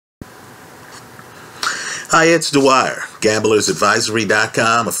Hi, it's Dwyer,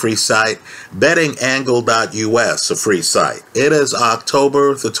 gamblersadvisory.com, a free site, bettingangle.us, a free site. It is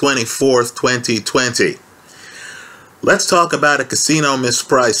October the 24th, 2020. Let's talk about a casino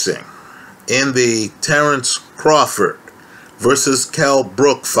mispricing in the Terence Crawford versus Kell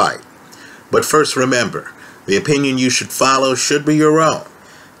Brook fight. But first, remember, the opinion you should follow should be your own.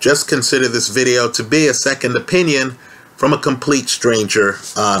 Just consider this video to be a second opinion from a complete stranger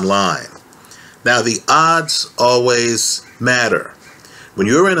online. Now, the odds always matter. When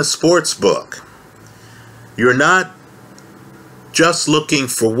you're in a sports book, you're not just looking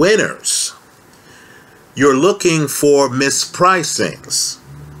for winners. You're looking for mispricings,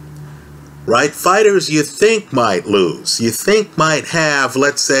 right? Fighters you think might lose, you think might have,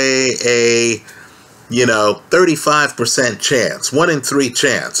 let's say, a 35% chance, 1 in 3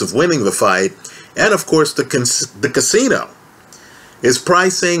 chance of winning the fight, and of course the casino is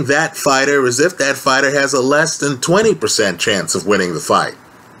pricing that fighter as if that fighter has a less than 20% chance of winning the fight.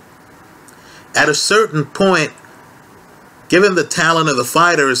 At a certain point, given the talent of the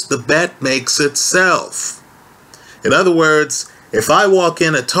fighters, the bet makes itself. In other words, if I walk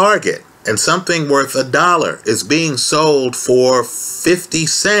in a Target and something worth $1 is being sold for 50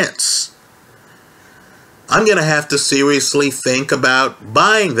 cents, I'm going to have to seriously think about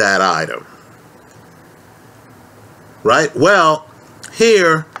buying that item. Right? Well,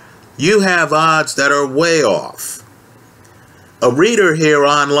 here, you have odds that are way off. A reader here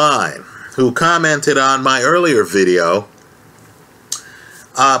online who commented on my earlier video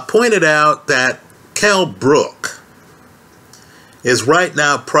pointed out that Kell Brook is right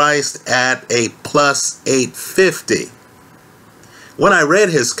now priced at a plus 850. When I read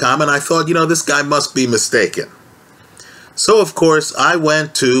his comment, I thought, this guy must be mistaken. So, of course, I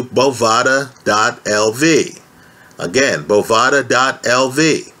went to bovada.lv. Again,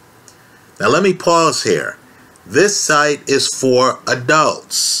 bovada.lv. Now let me pause here. This site is for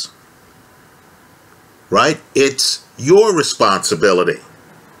adults, right? It's your responsibility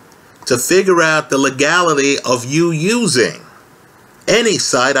to figure out the legality of you using any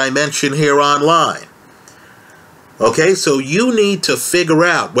site I mention here online. Okay, so you need to figure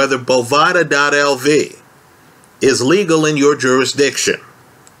out whether bovada.lv is legal in your jurisdiction.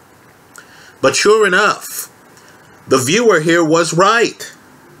 But sure enough, the viewer here was right.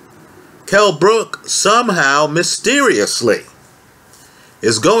 Kell Brook somehow, mysteriously,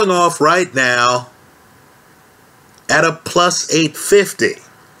 is going off right now at a plus 850.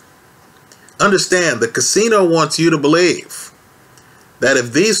 Understand, the casino wants you to believe that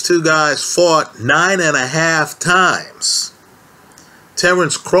if these two guys fought 9.5 times,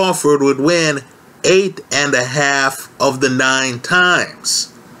 Terence Crawford would win 8.5 of the 9 times.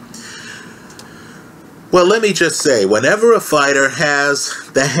 Well, let me just say, whenever a fighter has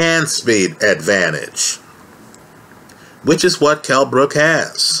the hand speed advantage, which is what Kell Brook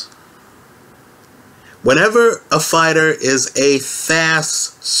has, whenever a fighter is a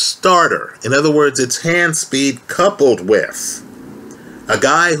fast starter, in other words, it's hand speed coupled with a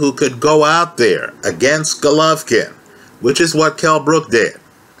guy who could go out there against Golovkin, which is what Kell Brook did,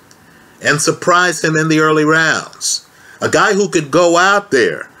 and surprise him in the early rounds, a guy who could go out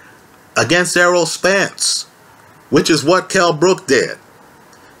there against Errol Spence, which is what Kell Brook did,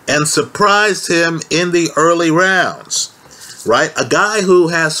 and surprised him in the early rounds, right? A guy who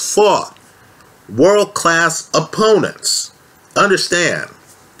has fought world-class opponents. Understand,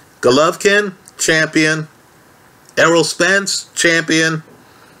 Golovkin, champion. Errol Spence, champion.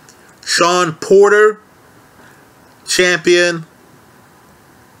 Sean Porter, champion.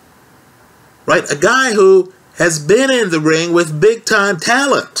 Right? A guy who has been in the ring with big-time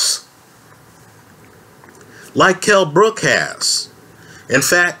talents, like Kell Brook has. In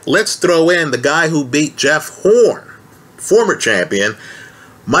fact, let's throw in the guy who beat Jeff Horn, former champion,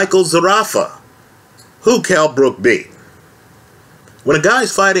 Michael Zarafa, who Kell Brook beat. When a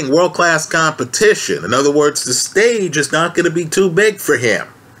guy's fighting world-class competition, in other words, the stage is not going to be too big for him,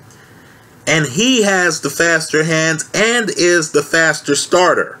 and he has the faster hands and is the faster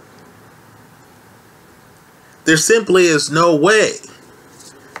starter, there simply is no way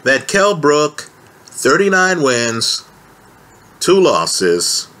that Kell Brook, 39 wins, 2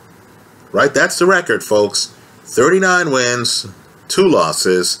 losses, right? That's the record, folks. 39 wins, 2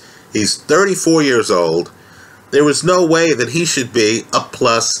 losses. He's 34 years old. There was no way that he should be a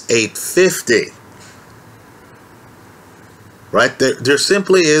plus 850. Right? There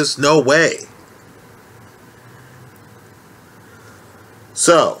simply is no way.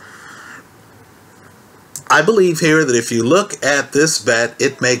 So, I believe here that if you look at this bet,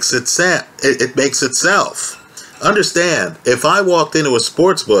 it makes itself. Understand, if I walked into a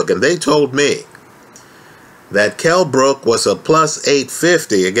sports book and they told me that Kell Brook was a plus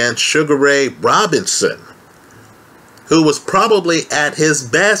 850 against Sugar Ray Robinson, who was probably at his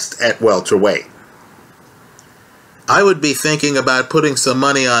best at welterweight. I would be thinking about putting some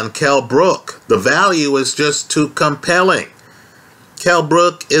money on Kell Brook. The value is just too compelling. Kell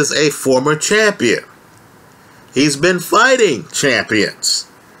Brook is a former champion. He's been fighting champions.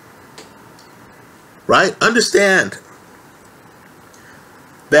 Right? Understand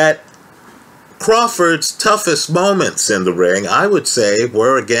that Crawford's toughest moments in the ring, I would say,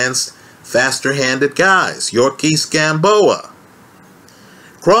 were against faster-handed guys. Yorkie's Gamboa.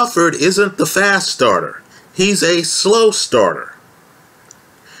 Crawford isn't the fast starter. He's a slow starter.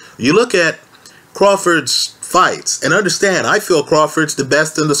 You look at Crawford's fights, and understand, I feel Crawford's the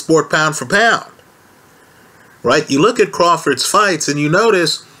best in the sport pound for pound. Right? You look at Crawford's fights, and you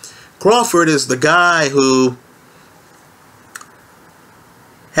notice Crawford is the guy who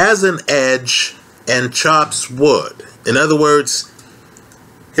has an edge and chops wood. In other words,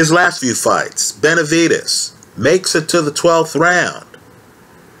 his last few fights, Benavidez, makes it to the 12th round.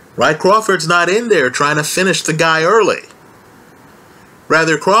 Right? Crawford's not in there trying to finish the guy early.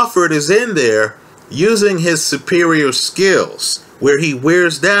 Rather, Crawford is in there using his superior skills where he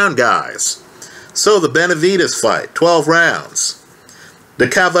wears down guys. So the Benavidez fight, 12 rounds. The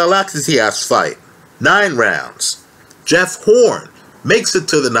Kavalakias fight, 9 rounds. Jeff Horn makes it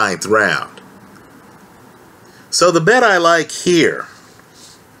to the 9th round. So the bet I like here,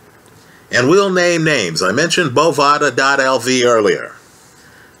 and we'll name names. I mentioned Bovada.lv earlier.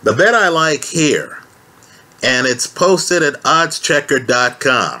 The bet I like here, and it's posted at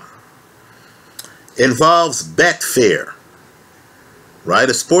oddschecker.com, involves Betfair, right?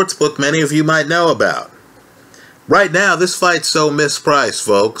 A sports book many of you might know about. Right now, this fight's so mispriced,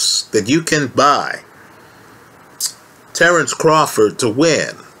 folks, that you can buy Terence Crawford to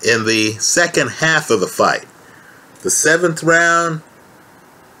win in the second half of the fight. The 7th round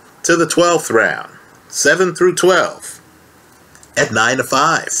to the 12th round. 7 through 12. At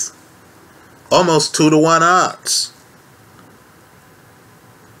 9-5. Almost 2-to-1 odds.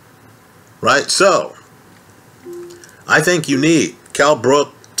 Right? So, I think you need Kell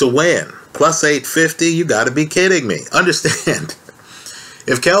Brook to win. Plus 850, you got to be kidding me. Understand,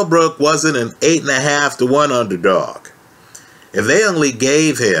 if Kell Brook wasn't an 8.5-to-1 underdog, if they only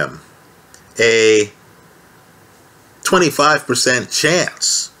gave him a 25%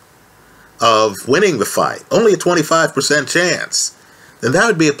 chance of winning the fight, only a 25% chance, then that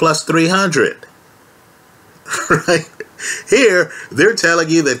would be a plus 300. Right? Here, they're telling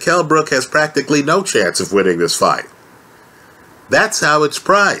you that Kell Brook has practically no chance of winning this fight. That's how it's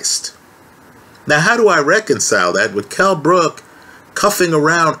priced. Now, how do I reconcile that with Kell Brook cuffing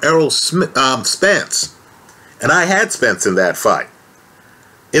around Errol Spence? And I had Spence in that fight,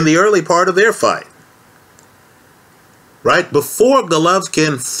 in the early part of their fight. Right? Before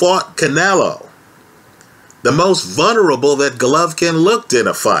Golovkin fought Canelo, the most vulnerable that Golovkin looked in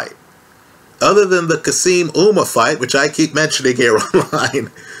a fight, other than the Kasim Uma fight, which I keep mentioning here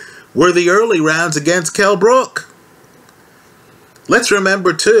online, were the early rounds against Kell Brook. Let's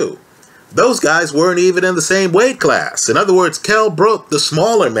remember, too, those guys weren't even in the same weight class. In other words, Kell Brook, the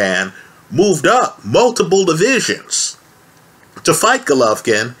smaller man, moved up multiple divisions to fight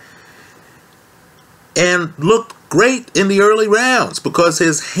Golovkin and looked great in the early rounds because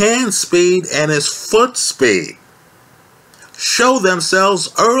his hand speed and his foot speed show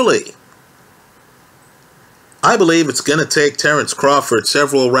themselves early. I believe it's going to take Terence Crawford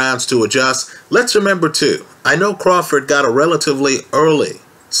several rounds to adjust. Let's remember, too, I know Crawford got a relatively early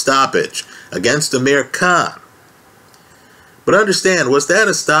stoppage against Amir Khan. But understand, was that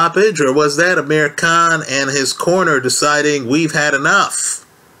a stoppage, or was that Amir Khan and his corner deciding we've had enough?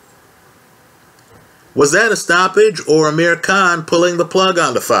 Was that a stoppage, or Amir Khan pulling the plug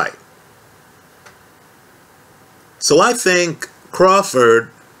on the fight? So I think Crawford,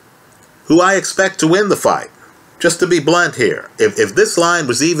 who I expect to win the fight, just to be blunt here, if this line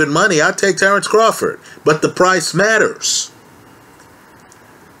was even money, I'd take Terence Crawford. But the price matters.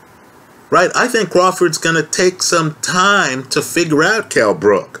 Right? I think Crawford's going to take some time to figure out Kell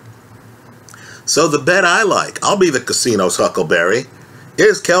Brook. So the bet I like, I'll be the casino's Huckleberry,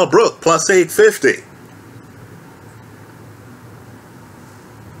 is Kell Brook plus 850.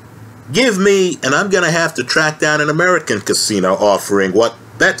 Give me, and I'm going to have to track down an American casino offering what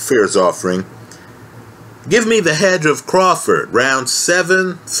Betfair's offering. Give me the hedge of Crawford, rounds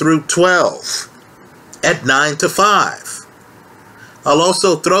 7 through 12, at 9-5. I'll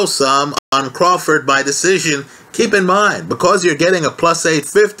also throw some on Crawford by decision. Keep in mind, because you're getting a plus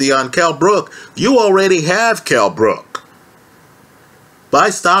 850 on Kell Brook, you already have Kell Brook by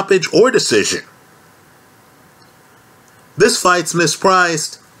stoppage or decision. This fight's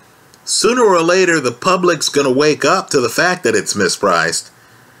mispriced. Sooner or later, the public's going to wake up to the fact that it's mispriced.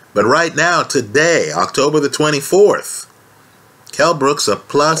 But right now, today, October the 24th, Kell Brook's a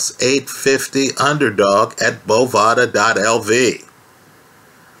plus 850 underdog at bovada.lv.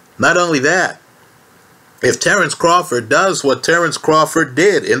 Not only that, if Terence Crawford does what Terence Crawford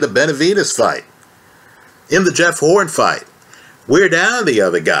did in the Benavidez fight, in the Jeff Horn fight, we're down the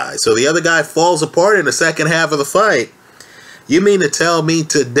other guy, so the other guy falls apart in the second half of the fight, you mean to tell me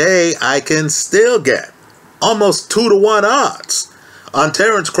today I can still get almost 2-to-1 odds on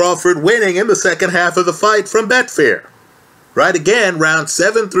Terence Crawford winning in the second half of the fight from Betfair? Right, again, round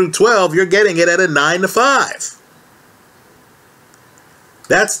 7 through 12, you're getting it at a 9-to-5.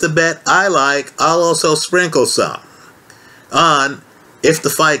 That's the bet I like. I'll also sprinkle some on if the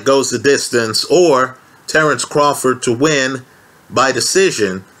fight goes the distance or Terence Crawford to win by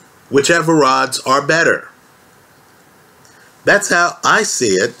decision, whichever odds are better. That's how I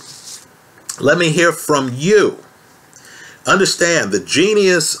see it. Let me hear from you. Understand, the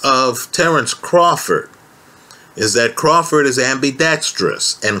genius of Terence Crawford is that Crawford is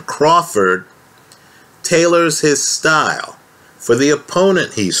ambidextrous, and Crawford tailors his style for the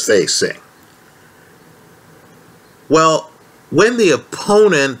opponent he's facing. Well, when the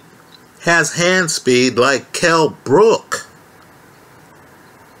opponent has hand speed like Kell Brook,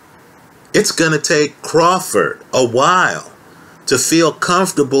 it's going to take Crawford a while to feel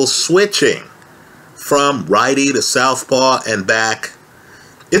comfortable switching from righty to southpaw and back.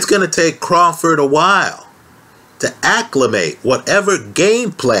 It's going to take Crawford a while to acclimate whatever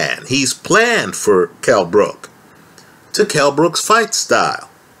game plan he's planned for Kell Brook to Kell Brook's fight style.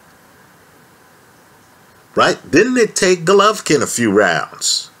 Right? Didn't it take Golovkin a few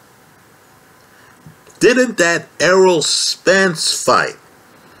rounds? Didn't that Errol Spence fight?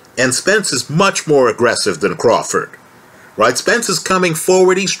 And Spence is much more aggressive than Crawford. Right? Spence is coming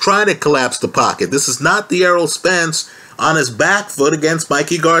forward. He's trying to collapse the pocket. This is not the Errol Spence on his back foot against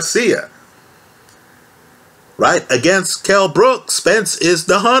Mikey Garcia. Right? Against Kell Brook, Spence is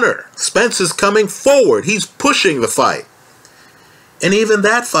the hunter. Spence is coming forward. He's pushing the fight. And even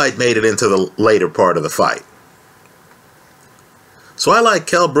that fight made it into the later part of the fight. So I like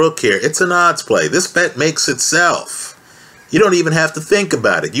Kell Brook here. It's an odds play. This bet makes itself. You don't even have to think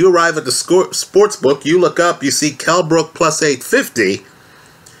about it. You arrive at the sports book, you look up, you see Kell Brook plus 850.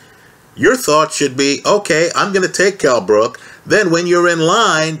 Your thought should be, okay, I'm going to take Kell Brook. Then when you're in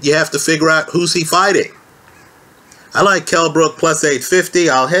line, you have to figure out who's he fighting. I like Kell Brook plus 850.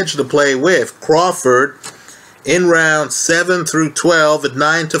 I'll hedge the play with Crawford in round 7 through 12 at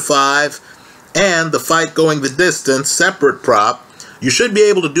 9-to-5. And the fight going the distance, separate prop. You should be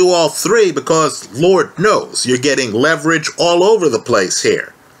able to do all three because, Lord knows, you're getting leverage all over the place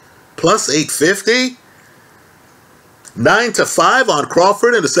here. Plus 850? 9-to-5 on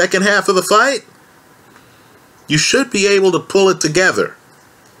Crawford in the second half of the fight? You should be able to pull it together.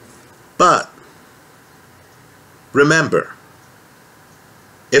 But remember,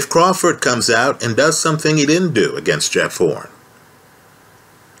 if Crawford comes out and does something he didn't do against Jeff Horn,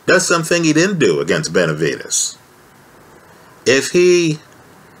 does something he didn't do against Benavidez, if he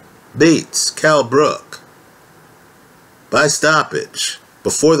beats Kell Brook by stoppage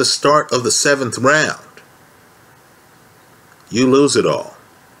before the start of the 7th round, you lose it all.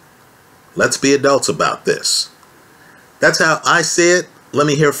 Let's be adults about this. That's how I see it. Let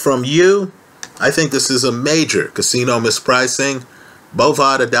me hear from you. I think this is a major casino mispricing.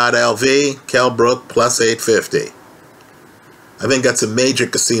 Bovada.lv, Kell Brook plus 850. I think that's a major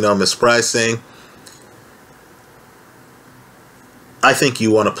casino mispricing. I think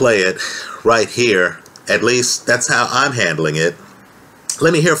you want to play it right here. At least that's how I'm handling it.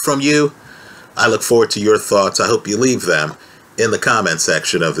 Let me hear from you. I look forward to your thoughts. I hope you leave them in the comment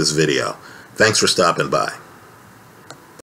section of this video. Thanks for stopping by.